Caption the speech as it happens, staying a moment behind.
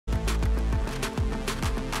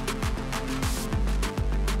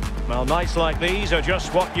Well, nights like these are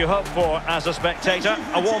just what you hope for as a spectator.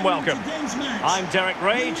 A warm welcome. I'm Derek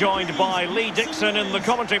Ray, joined by Lee Dixon in the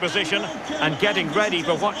commentary position and getting ready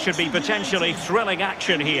for what should be potentially thrilling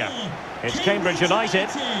action here. It's Cambridge United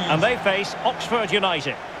and they face Oxford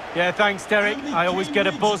United. Yeah, thanks, Derek. I always get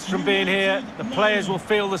a buzz from being here. The players will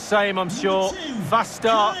feel the same, I'm sure. Fast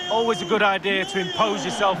start, always a good idea to impose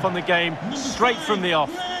yourself on the game straight from the off.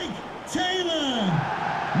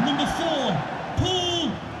 Number 4,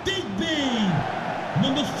 Paul Digby.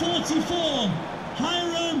 Number 44,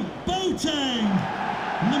 Hiram Boateng.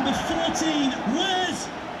 Number 14, Wes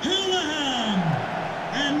Houlihan.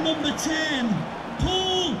 And number 10,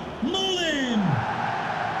 Paul Mullin.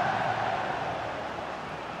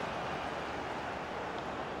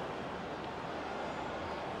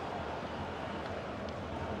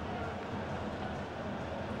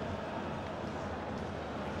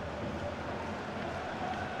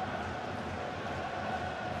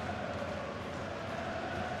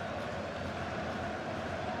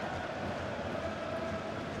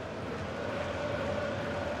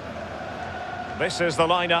 This is the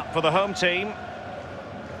lineup for the home team.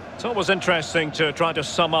 It's always interesting to try to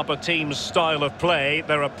sum up a team's style of play,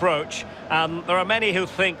 their approach, and there are many who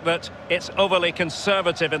think that it's overly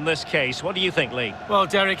conservative in this case. What do you think, Lee? Well,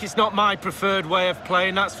 Derek, it's not my preferred way of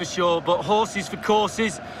playing, that's for sure, but horses for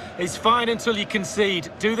courses is fine until you concede.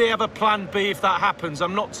 Do they have a plan B if that happens?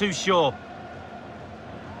 I'm not too sure.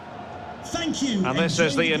 Thank you. And this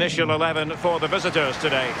is the initial 11 for the visitors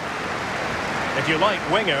today. If you like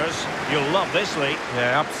wingers, you'll love this, Lee.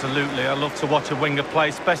 Yeah, absolutely. I love to watch a winger play,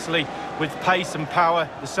 especially with pace and power.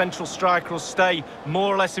 The central striker will stay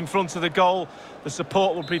more or less in front of the goal. The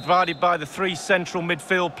support will be provided by the 3 central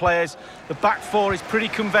midfield players. The back 4 is pretty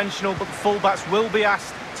conventional, but the fullbacks will be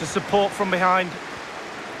asked to support from behind.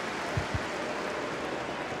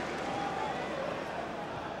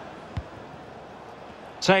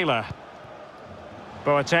 Taylor.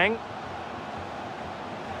 Boateng.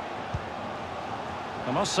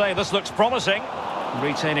 I must say, this looks promising.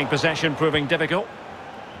 Retaining possession proving difficult.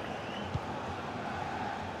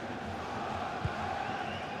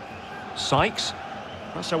 Sykes.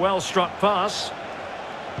 That's a well-struck pass.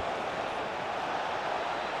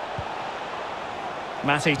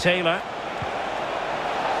 Matty Taylor.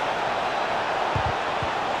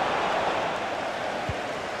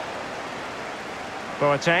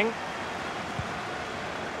 Boateng.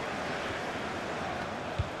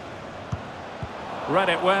 Read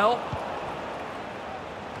it well.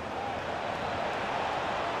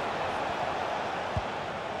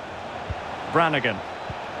 Brannigan.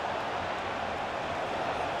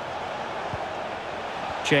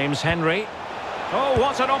 James Henry. Oh,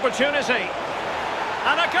 what an opportunity.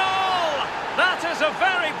 And a goal! That is a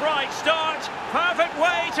very bright start. Perfect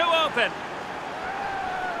way to open.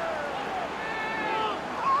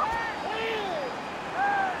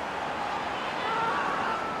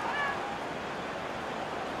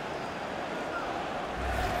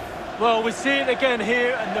 Well, we see it again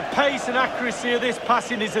here, and the pace and accuracy of this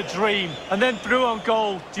passing is a dream. And then through on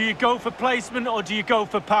goal, do you go for placement or do you go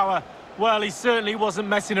for power? Well, he certainly wasn't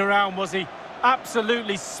messing around, was he?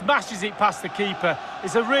 Absolutely smashes it past the keeper.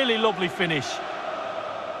 It's a really lovely finish.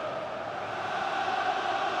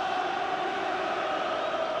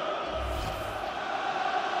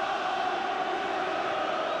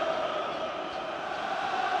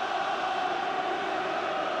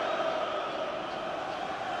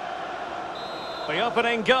 The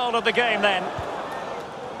opening goal of the game then.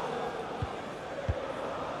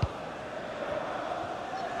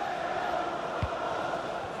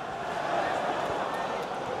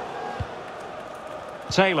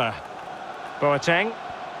 Taylor. Boateng.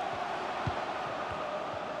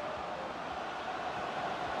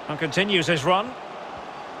 And continues his run.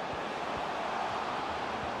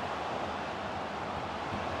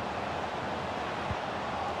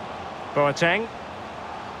 Boateng.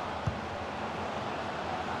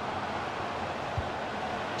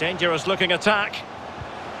 Dangerous looking attack.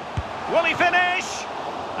 Will he finish?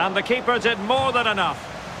 And the keeper did more than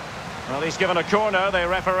enough. Well, he's given a corner, the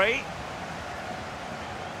referee.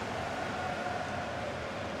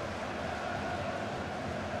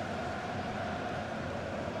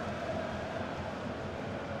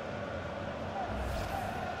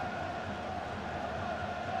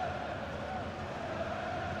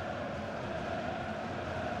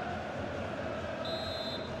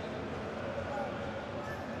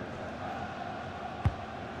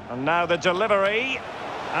 And now the delivery,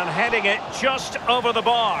 and heading it just over the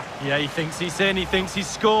bar. Yeah, he thinks he's in, he thinks he's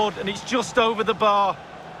scored, and it's just over the bar.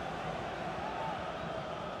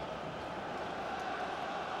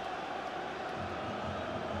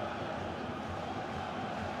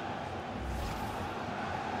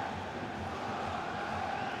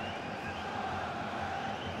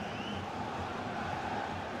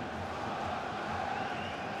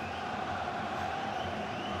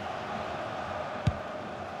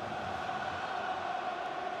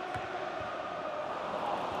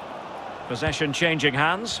 Possession changing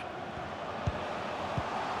hands.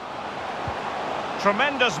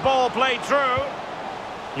 Tremendous ball played through.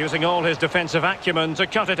 Using all his defensive acumen to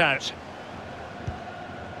cut it out.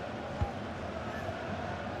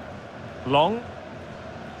 Long.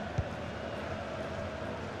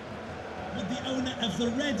 Would the owner of the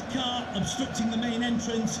red car obstructing the main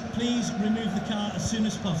entrance please remove the car as soon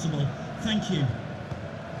as possible? Thank you.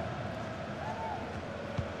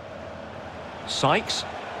 Sykes.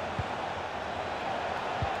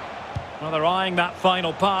 Well, they're eyeing that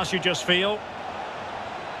final pass, you just feel.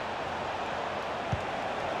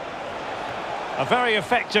 A very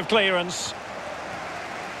effective clearance.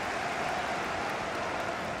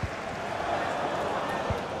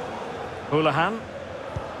 Houlihan.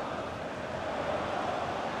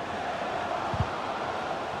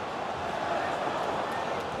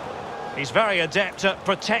 He's very adept at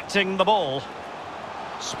protecting the ball.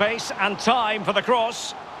 Space and time for the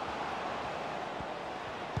cross.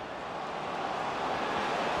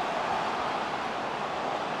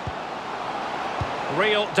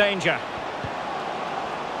 Real danger.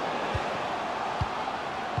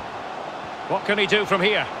 What can he do from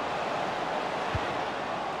here?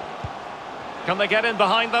 Can they get in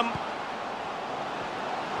behind them?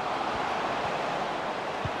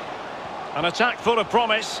 An attack full of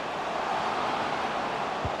promise.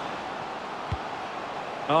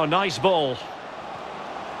 Oh, nice ball.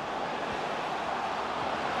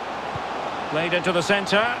 Played into the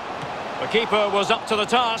centre. The keeper was up to the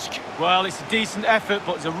task. Well, it's a decent effort,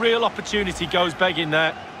 but it's a real opportunity goes begging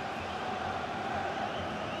there.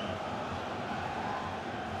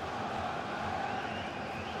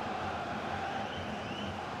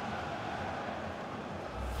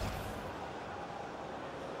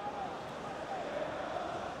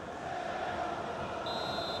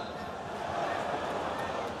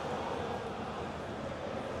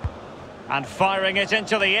 And firing it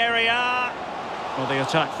into the area. Well, the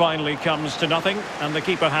attack finally comes to nothing, and the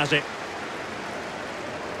keeper has it.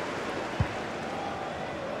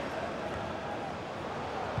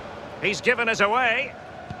 He's given us away.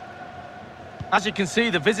 As you can see,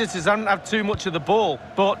 the visitors haven't had too much of the ball,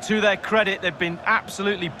 but to their credit, they've been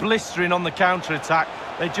absolutely blistering on the counter-attack.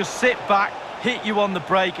 They just sit back, hit you on the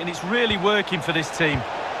break, and it's really working for this team.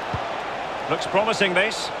 Looks promising,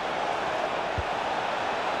 this.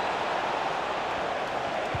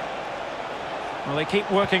 Well, they keep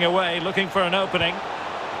working away, looking for an opening.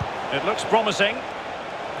 It looks promising.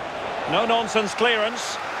 No-nonsense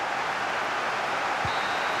clearance.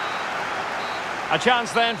 A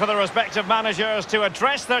chance then for the respective managers to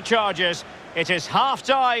address their charges. It is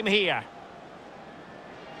half-time here.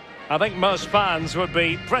 I think most fans would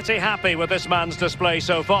be pretty happy with this man's display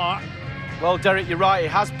so far. Well, Derek, you're right. He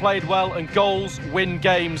has played well, and goals win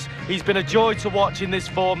games. He's been a joy to watch in this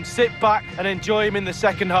form. Sit back and enjoy him in the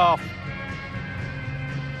second half.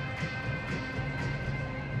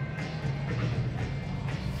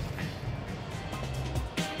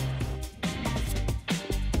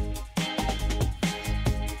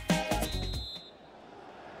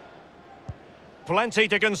 Plenty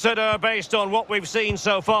to consider based on what we've seen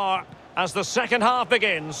so far as the second half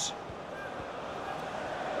begins.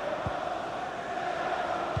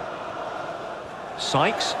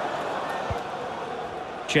 Sykes.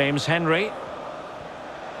 James Henry.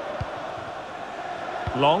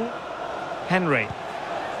 Long. Henry.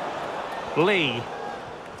 Lee.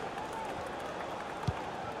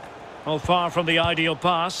 Oh, far from the ideal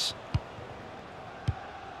pass.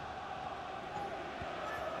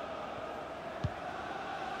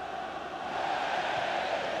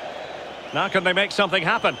 Now can they make something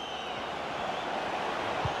happen?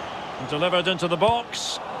 And delivered into the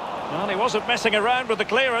box. Well, he wasn't messing around with the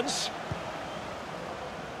clearance.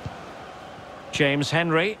 James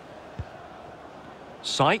Henry.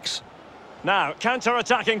 Sykes. Now,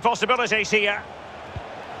 counter-attacking possibilities here.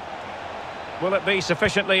 Will it be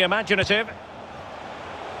sufficiently imaginative?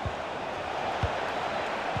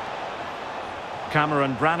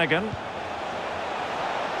 Cameron Brannigan.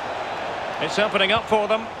 It's opening up for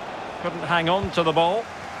them. Couldn't hang on to the ball.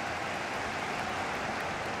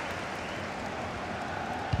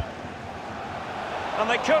 And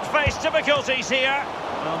they could face difficulties here.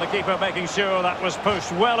 Well, the keeper making sure that was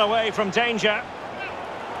pushed well away from danger.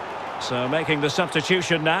 So making the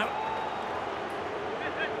substitution now.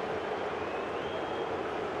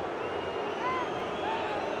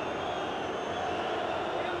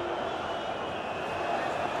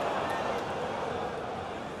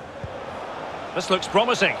 This looks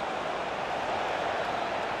promising.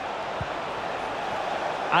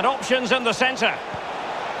 And options in the centre.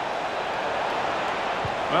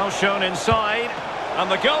 Well shown inside. And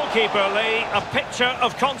the goalkeeper, Lee, a picture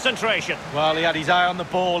of concentration. Well, he had his eye on the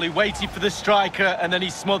ball, he waited for the striker and then he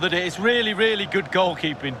smothered it. It's really, really good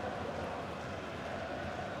goalkeeping.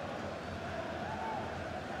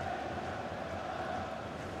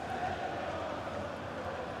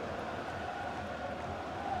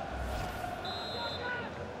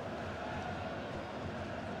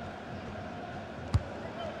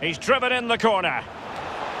 He's driven in the corner.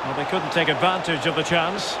 Well, they couldn't take advantage of the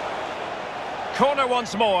chance. Corner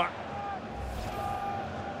once more.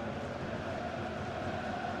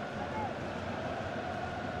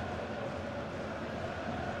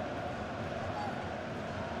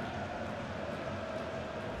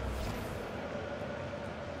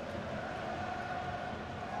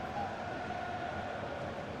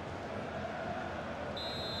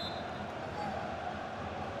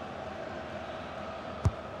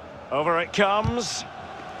 Over it comes.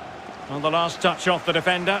 On the last touch off the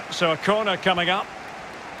defender, so a corner coming up.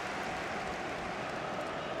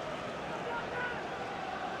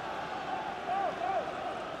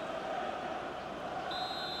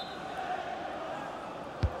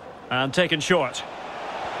 And taken short.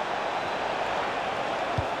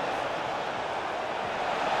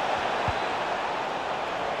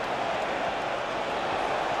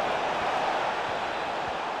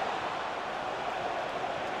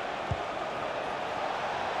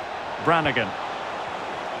 Brannigan.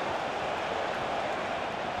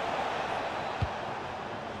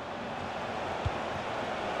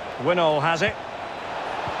 Winnall has it.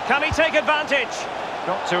 Can he take advantage?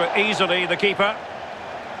 Got to it easily, the keeper.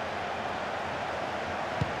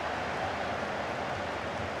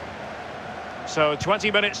 So 20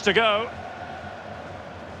 minutes to go.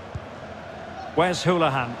 Where's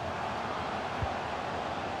Houlihan?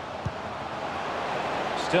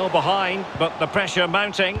 Still behind, but the pressure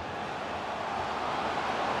mounting.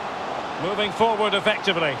 Moving forward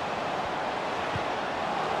effectively.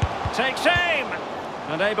 Takes aim!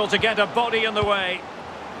 And able to get a body in the way.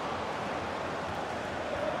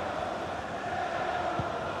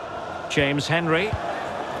 James Henry.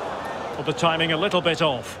 Well, the timing a little bit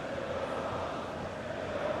off.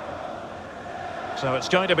 So it's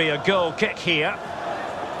going to be a goal kick here.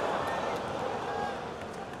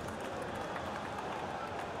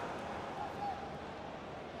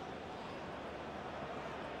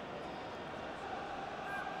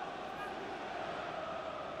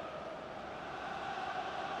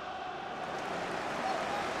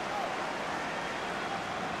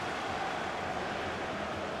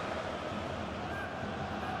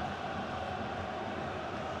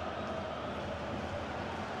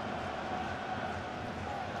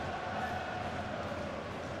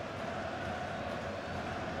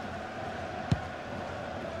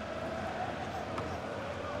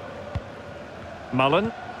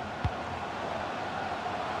 Mullen.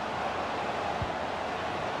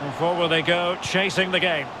 And forward they go, chasing the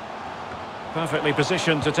game. Perfectly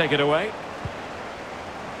positioned to take it away.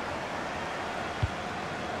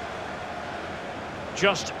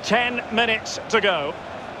 Just 10 minutes to go.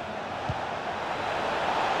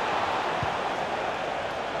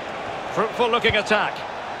 Fruitful looking attack.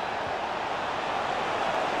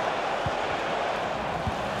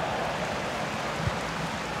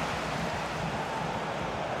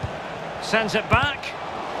 Sends it back.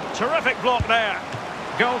 Terrific block there.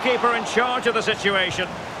 Goalkeeper in charge of the situation.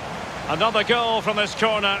 Another goal from this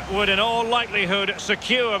corner would in all likelihood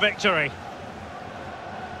secure victory.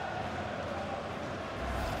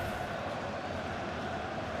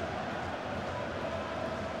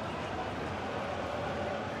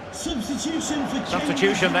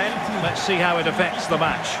 Substitution then. Let's see how it affects the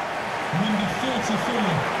match. Number 44,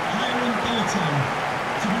 Hiram Illiton,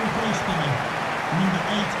 to be replaced by number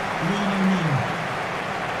 8, William O'Neill.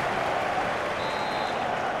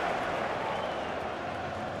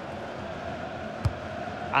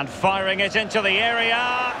 And firing it into the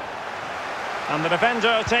area. And the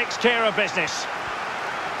defender takes care of business.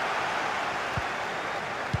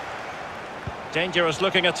 Dangerous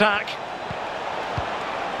looking attack.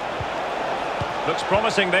 Looks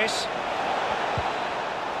promising, this.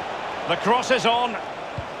 The cross is on.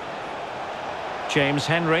 James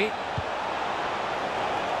Henry.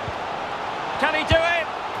 Can he do it?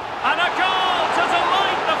 And a goal to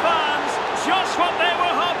delight the fans. Just what they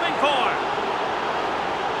were hoping for.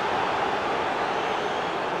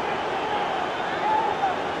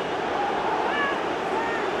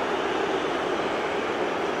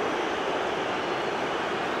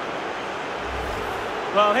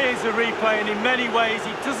 Well, here's a replay, and in many ways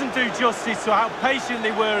it doesn't do justice to how patient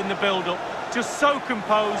they were in the build-up. Just so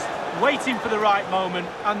composed, waiting for the right moment,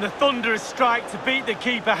 and the thunderous strike to beat the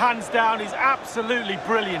keeper hands down is absolutely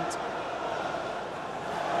brilliant.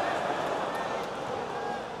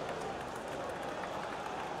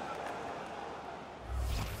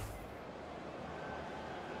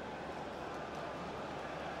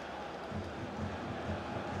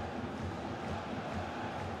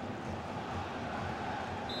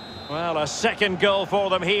 Well, a second goal for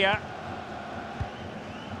them here.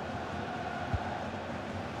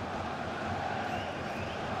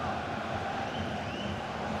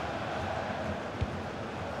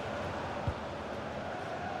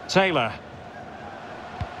 Taylor.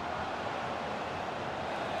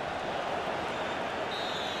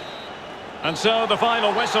 And so the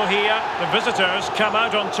final whistle here. The visitors come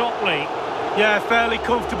out on top, Lee. Yeah, fairly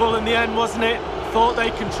comfortable in the end, wasn't it? Thought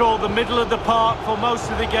they controlled the middle of the park for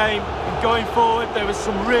most of the game. And going forward, there was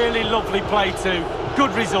some really lovely play too.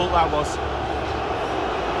 Good result, that was.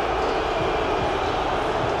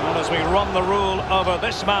 Well, as we run the rule over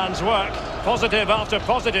this man's work, positive after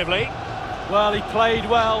positively. Well, he played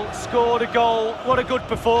well, scored a goal. What a good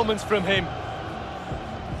performance from him.